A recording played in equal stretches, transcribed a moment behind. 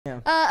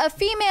Yeah. A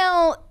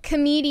female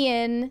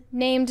comedian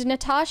named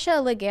Natasha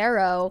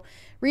Leggero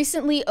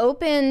recently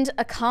opened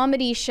a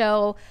comedy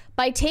show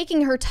by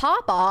taking her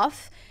top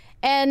off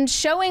and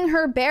showing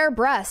her bare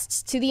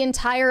breasts to the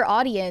entire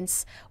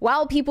audience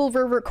while people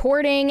were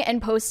recording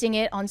and posting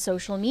it on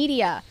social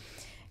media.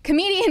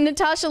 Comedian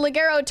Natasha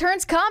Leggero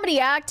turns comedy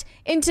act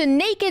into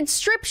naked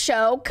strip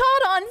show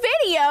caught on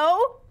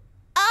video.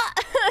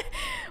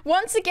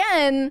 Once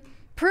again,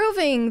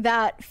 proving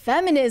that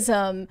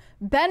feminism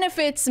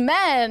benefits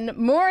men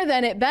more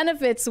than it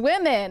benefits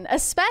women,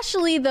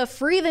 especially the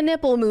free the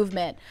nipple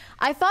movement.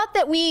 I thought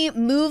that we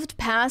moved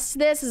past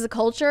this as a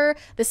culture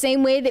the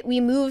same way that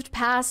we moved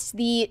past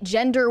the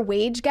gender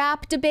wage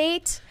gap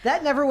debate.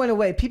 That never went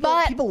away. People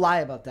lie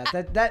about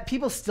that. That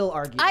people still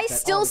argue about I that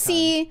still all the time.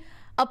 see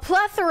a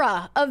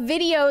plethora of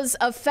videos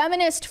of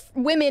feminist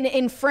women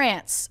in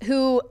France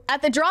who,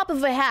 at the drop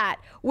of a hat,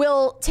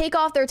 will take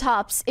off their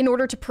tops in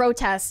order to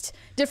protest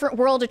different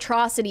world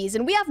atrocities.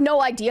 And we have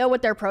no idea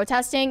what they're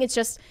protesting. It's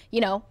just,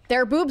 you know,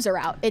 their boobs are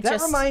out.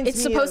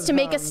 It's supposed to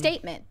make a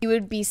statement. You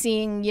would be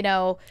seeing, you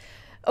know,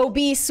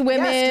 obese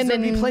women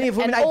and plenty of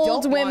women and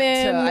old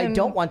women. I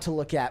don't want to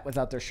look at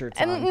without their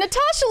shirts on. And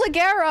Natasha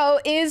Leggero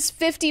is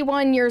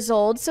 51 years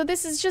old, so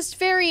this is just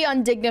very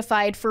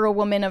undignified for a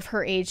woman of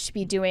her age to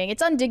be doing.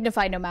 It's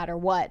undignified no matter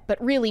what,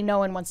 but really no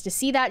one wants to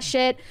see that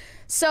shit.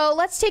 So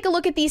let's take a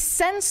look at the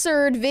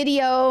censored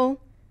video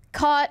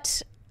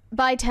caught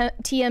by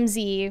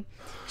TMZ.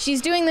 She's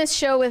doing this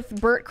show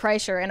with Bert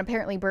Kreischer, and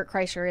apparently Bert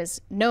Kreischer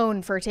is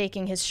known for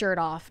taking his shirt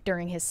off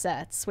during his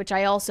sets, which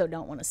I also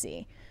don't want to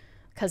see.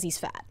 Because he's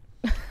fat.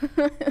 All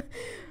right.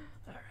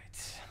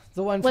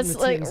 The one from Let's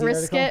the TMZ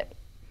risk article? it.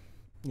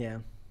 Yeah.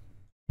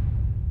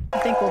 I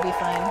think we'll be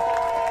fine.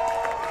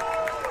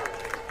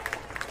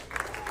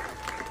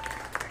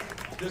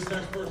 This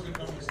next person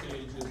coming to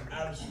stage is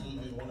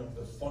absolutely one of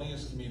the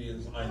funniest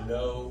comedians I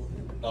know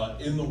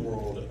in the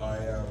world.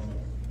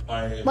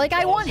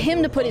 I want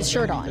him to put his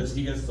shirt on. Because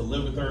he gets to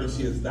live with her and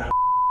she is that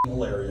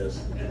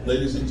hilarious.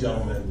 Ladies and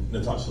gentlemen,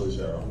 Natasha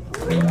Leggero.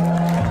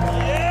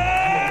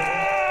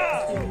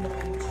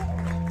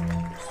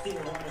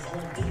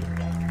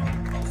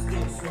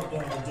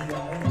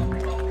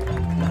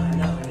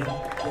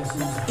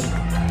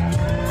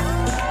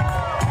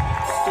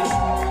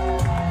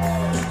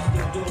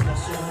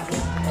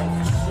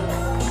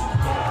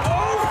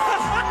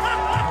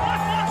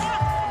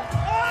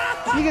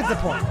 You get the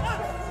point.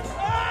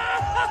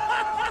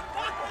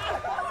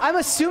 I'm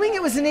assuming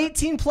it was an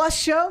 18+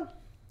 show?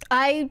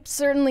 I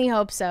certainly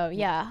hope so,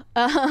 yeah.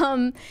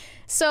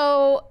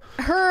 So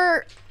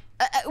her,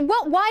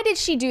 why did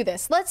she do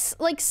this? Let's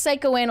like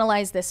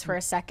psychoanalyze this for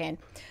a second.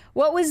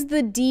 What was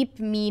the deep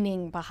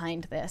meaning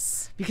behind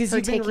this? Because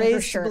you've been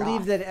raised to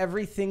believe that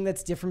everything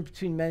that's different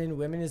between men and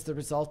women is the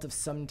result of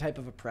some type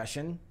of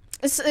oppression.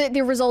 It's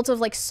the result of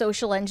like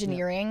social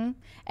engineering,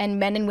 and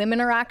men and women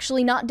are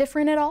actually not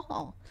different at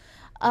all.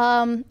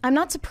 I'm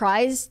not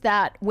surprised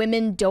that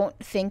women don't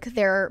think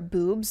their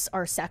boobs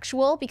are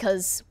sexual,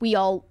 because we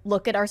all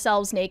look at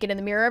ourselves naked in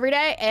the mirror every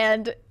day,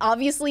 and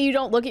obviously you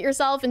don't look at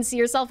yourself and see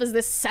yourself as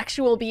this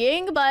sexual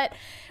being. But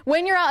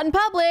when you're out in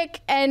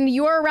public and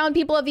you're around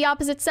people of the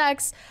opposite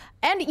sex,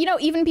 and you know,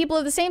 even people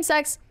of the same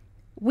sex,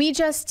 we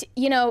just,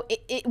 you know,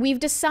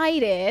 we've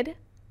decided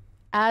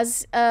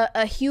as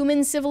a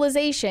human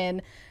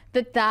civilization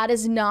that that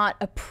is not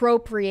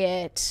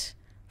appropriate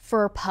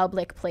for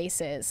public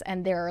places,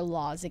 and there are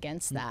laws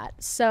against that.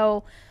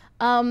 So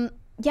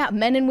yeah,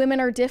 men and women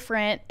are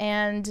different,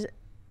 and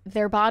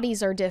their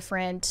bodies are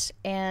different,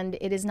 and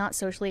it is not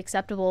socially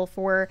acceptable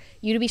for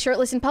you to be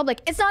shirtless in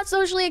public. It's not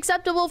socially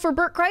acceptable for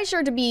Bert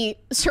Kreischer to be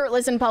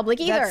shirtless in public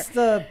either. That's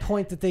the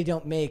point that they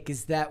don't make,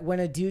 is that when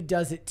a dude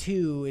does it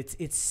too,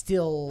 it's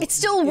still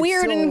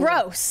weird and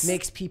gross.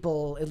 Makes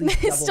people at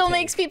least it still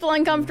makes people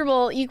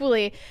uncomfortable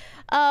equally.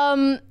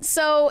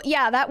 So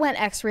yeah, that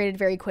went X-rated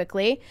very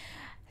quickly.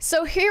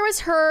 So here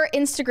was her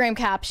Instagram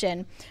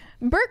caption.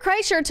 Bert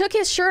Kreischer took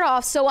his shirt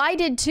off, so I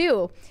did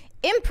too.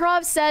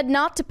 Improv said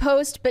not to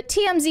post, but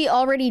TMZ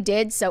already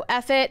did, so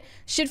F it.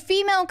 Should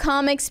female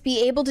comics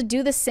be able to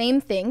do the same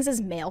things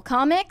as male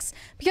comics?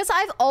 Because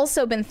I've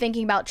also been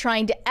thinking about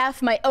trying to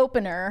F my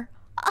opener.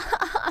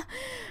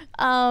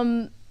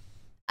 Female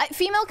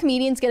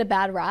comedians get a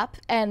bad rap,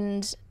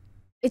 and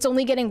it's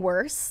only getting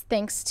worse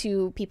thanks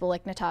to people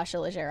like Natasha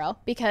Leggero,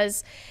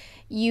 because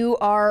you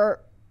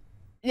are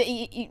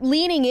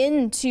leaning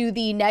into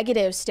the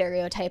negative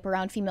stereotype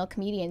around female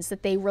comedians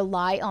that they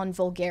rely on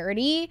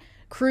vulgarity,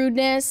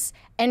 crudeness,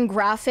 and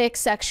graphic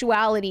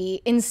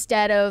sexuality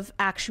instead of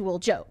actual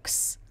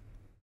jokes.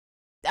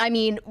 I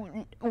mean,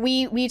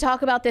 we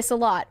talk about this a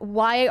lot.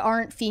 Why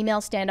aren't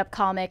female stand-up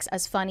comics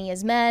as funny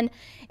as men?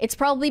 It's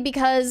probably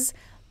because,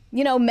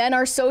 you know, men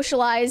are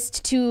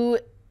socialized to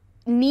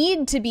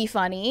need to be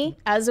funny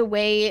as a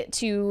way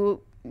to,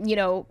 you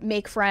know,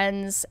 make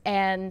friends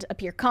and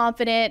appear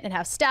confident and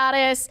have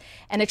status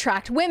and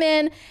attract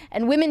women.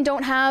 And women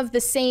don't have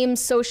the same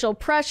social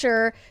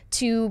pressure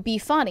to be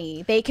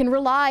funny. They can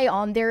rely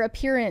on their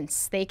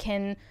appearance. They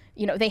can,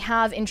 you know, they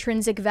have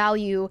intrinsic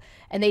value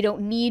and they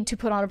don't need to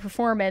put on a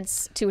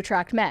performance to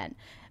attract men.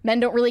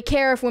 Men don't really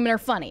care if women are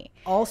funny.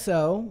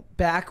 Also,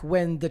 back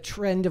when the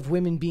trend of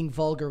women being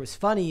vulgar was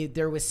funny,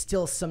 there was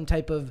still some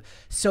type of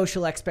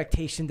social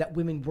expectation that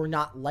women were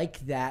not like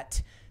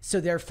that. So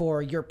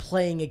therefore, you're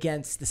playing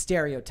against the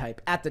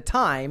stereotype. At the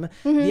time,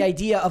 the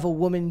idea of a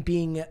woman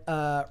being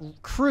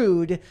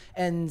crude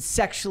and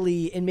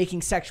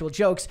making sexual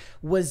jokes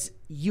was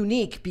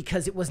unique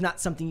because it was not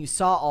something you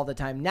saw all the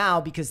time.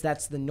 Now, because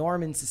that's the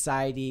norm in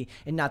society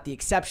and not the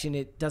exception,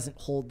 it doesn't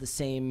hold the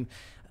same,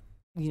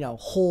 you know,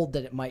 hold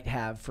that it might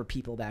have for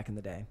people back in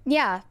the day.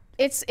 Yeah,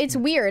 it's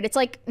weird. It's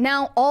like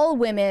now all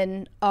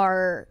women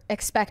are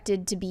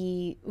expected to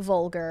be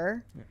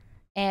vulgar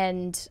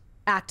and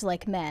act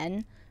like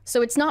men.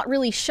 So it's not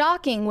really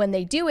shocking when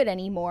they do it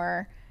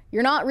anymore.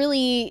 You're not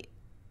really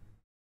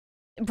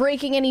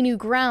breaking any new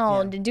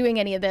ground and doing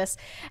any of this.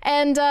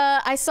 And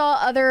I saw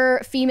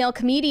other female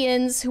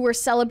comedians who were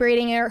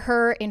celebrating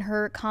her in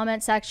her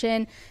comment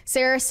section.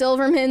 Sarah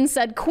Silverman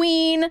said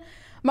queen.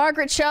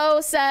 Margaret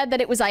Cho said that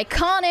it was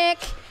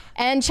iconic.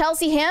 And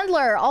Chelsea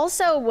Handler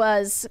also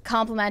was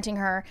complimenting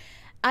her.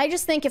 I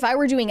just think if I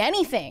were doing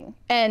anything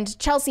and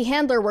Chelsea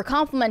Handler were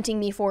complimenting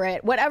me for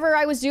it, whatever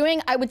I was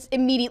doing, I would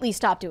immediately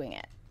stop doing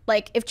it.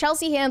 Like, if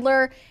Chelsea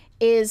Handler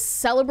is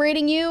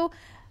celebrating you,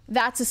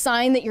 that's a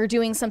sign that you're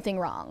doing something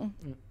wrong.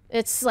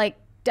 It's like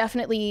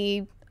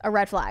definitely a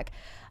red flag.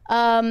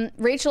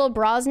 Rachel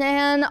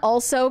Brosnahan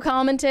also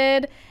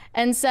commented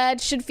and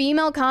said, should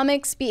female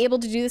comics be able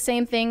to do the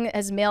same thing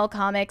as male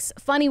comics?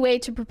 Funny way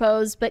to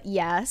propose, but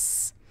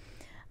yes.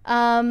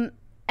 And,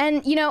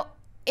 you know,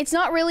 it's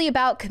not really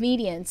about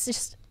comedians.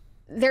 Just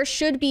there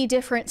should be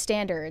different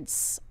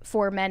standards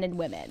for men and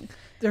women.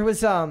 There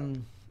was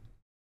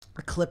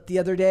a clip the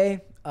other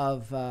day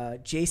of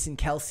Jason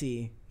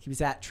Kelsey. He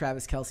was at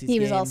Travis Kelce's game. He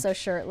was also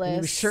shirtless. And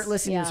he was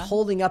shirtless and he was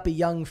holding up a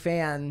young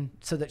fan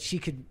so that she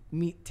could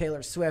meet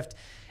Taylor Swift.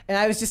 And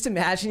I was just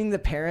imagining the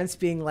parents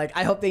being like,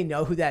 I hope they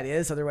know who that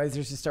is. Otherwise,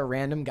 there's just a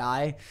random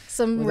guy.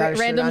 Some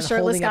random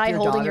shirtless guy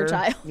holding your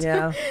child.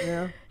 Yeah.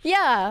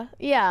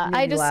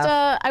 I just,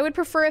 I would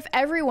prefer if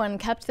everyone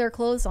kept their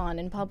clothes on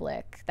in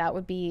public. That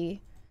would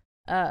be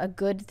a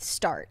good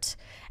start.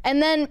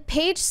 And then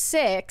page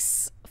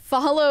 6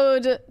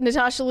 followed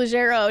Natasha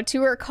Leggero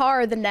to her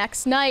car the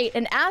next night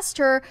and asked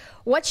her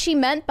what she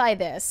meant by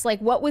this. Like,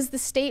 what was the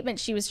statement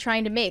she was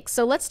trying to make?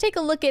 So let's take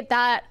a look at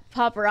that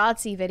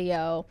paparazzi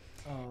video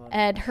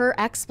and her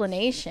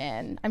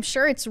explanation. I'm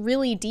sure it's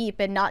really deep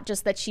and not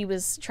just that she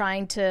was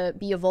trying to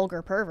be a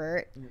vulgar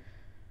pervert.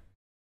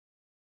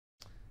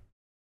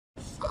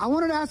 I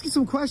wanted to ask you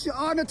some questions.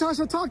 Oh,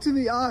 Natasha, talk to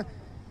me.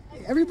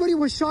 Everybody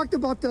was shocked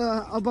about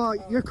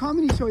your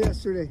comedy show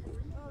yesterday.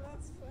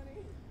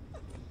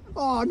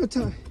 Oh,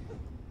 Natasha.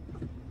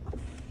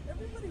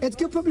 It's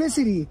good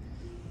publicity.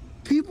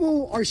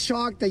 People are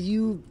shocked that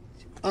you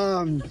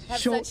have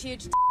such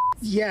huge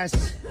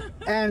Yes,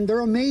 and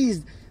they're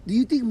amazed. Do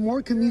you think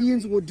more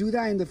comedians will do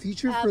that in the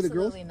future for the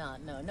girls? Absolutely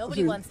not. No,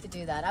 nobody wants to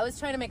do that. I was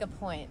trying to make a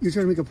point. You're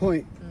trying to make a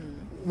point?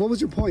 What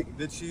was your point?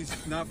 That she's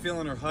not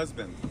feeling her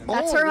husband.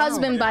 That's her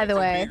husband, by the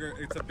way.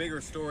 It's a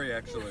bigger story,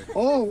 actually.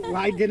 Oh,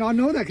 I did not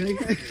know that.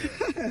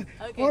 Okay,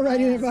 all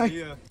right,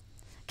 bye.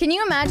 Can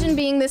you imagine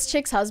being this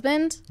chick's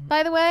husband,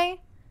 by the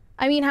way?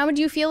 I mean, how would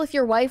you feel if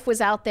your wife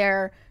was out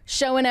there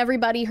showing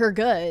everybody her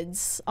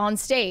goods on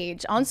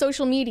stage, on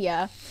social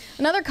media?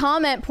 Another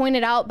comment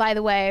pointed out, by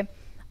the way,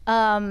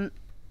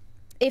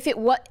 if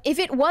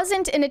it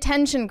wasn't an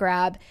attention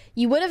grab,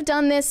 you would have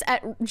done this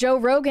at Joe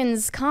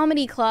Rogan's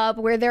comedy club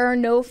where there are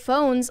no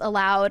phones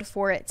allowed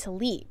for it to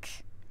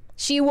leak.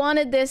 She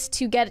wanted this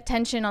to get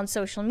attention on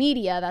social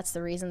media. That's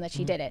the reason that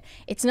she did it.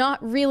 It's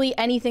not really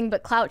anything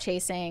but clout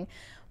chasing.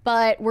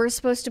 But we're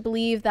supposed to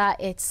believe that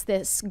it's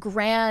this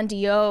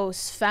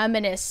grandiose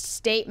feminist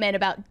statement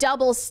about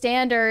double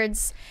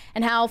standards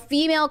and how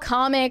female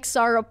comics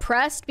are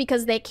oppressed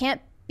because they can't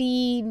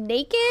be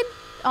naked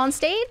on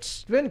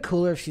stage. It'd been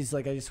cooler if she's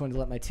like, I just wanted to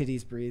let my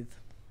titties breathe.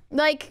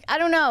 Like, I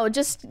don't know,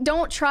 just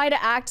don't try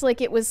to act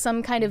like it was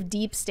some kind of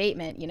deep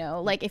statement, you know?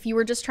 Like, if you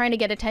were just trying to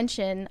get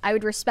attention, I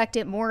would respect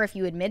it more if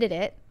you admitted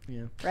it.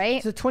 Yeah.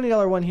 Right? There's a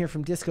 $20 one here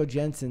from Disco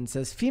Jensen.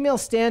 Says, female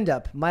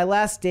stand-up, my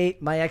last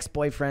date, my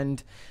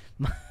ex-boyfriend,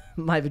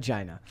 my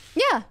vagina.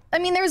 Yeah. I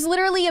mean, there's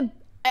literally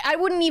I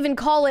wouldn't even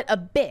call it a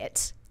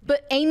bit,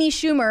 but Amy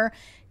Schumer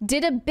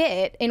did a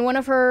bit in one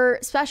of her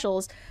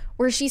specials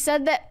where she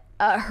said that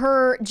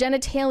her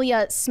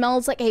genitalia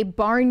smells like a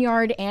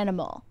barnyard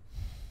animal.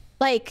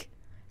 Like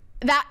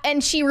that,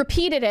 and she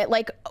repeated it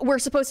like we're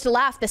supposed to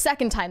laugh the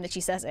second time that she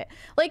says it.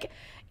 Like,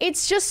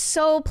 it's just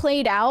so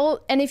played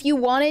out. And if you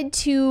wanted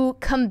to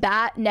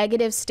combat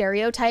negative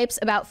stereotypes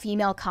about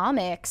female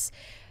comics,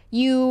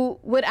 you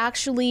would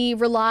actually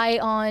rely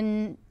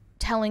on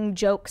telling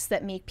jokes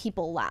that make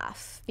people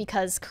laugh.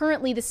 Because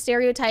currently the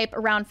stereotype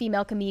around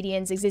female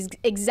comedians is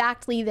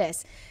exactly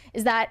this,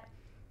 is that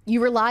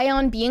you rely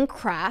on being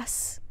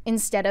crass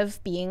instead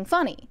of being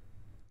funny.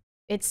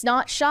 It's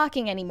not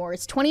shocking anymore.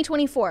 It's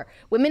 2024.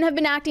 Women have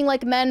been acting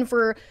like men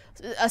for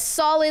a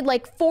solid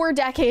like 4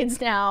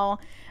 decades now.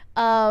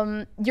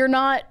 You're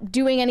not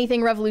doing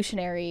anything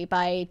revolutionary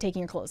by taking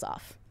your clothes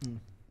off.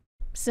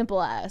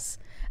 Simple as.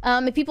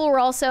 People were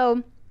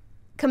also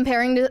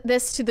comparing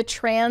this to the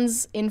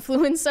trans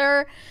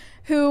influencer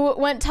who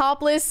went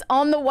topless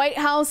on the White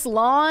House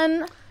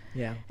lawn.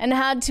 Yeah. And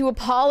had to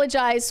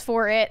apologize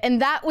for it, and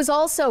that was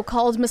also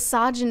called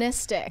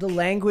misogynistic. The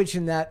language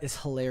in that is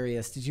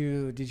hilarious. Did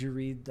you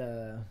read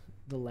the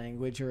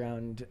language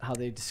around how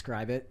they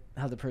describe it?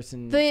 How the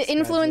person The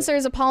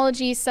influencer's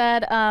apology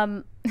said,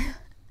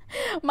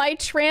 my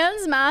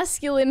trans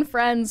masculine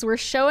friends were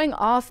showing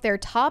off their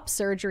top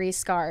surgery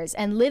scars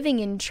and living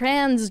in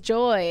trans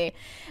joy.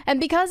 And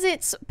because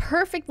it's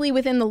perfectly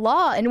within the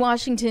law in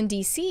Washington,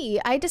 D.C.,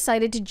 I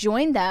decided to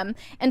join them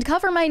and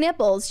cover my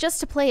nipples just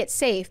to play it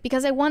safe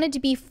because I wanted to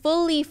be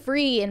fully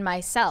free in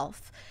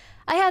myself.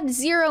 I had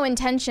zero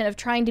intention of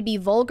trying to be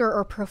vulgar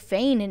or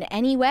profane in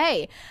any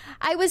way.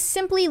 I was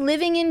simply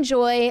living in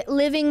joy,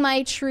 living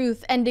my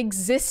truth, and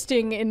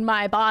existing in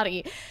my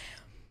body.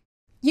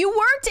 You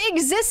weren't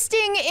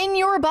existing in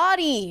your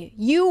body.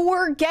 You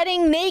were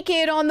getting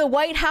naked on the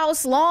White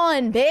House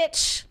lawn,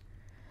 bitch.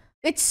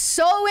 It's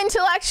so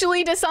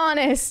intellectually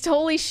dishonest.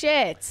 Holy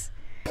shit.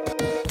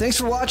 Thanks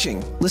for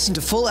watching. Listen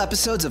to full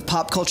episodes of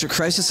Pop Culture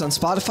Crisis on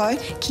Spotify.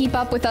 Keep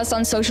up with us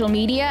on social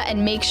media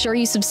and make sure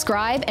you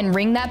subscribe and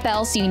ring that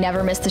bell so you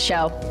never miss the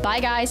show. Bye,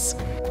 guys.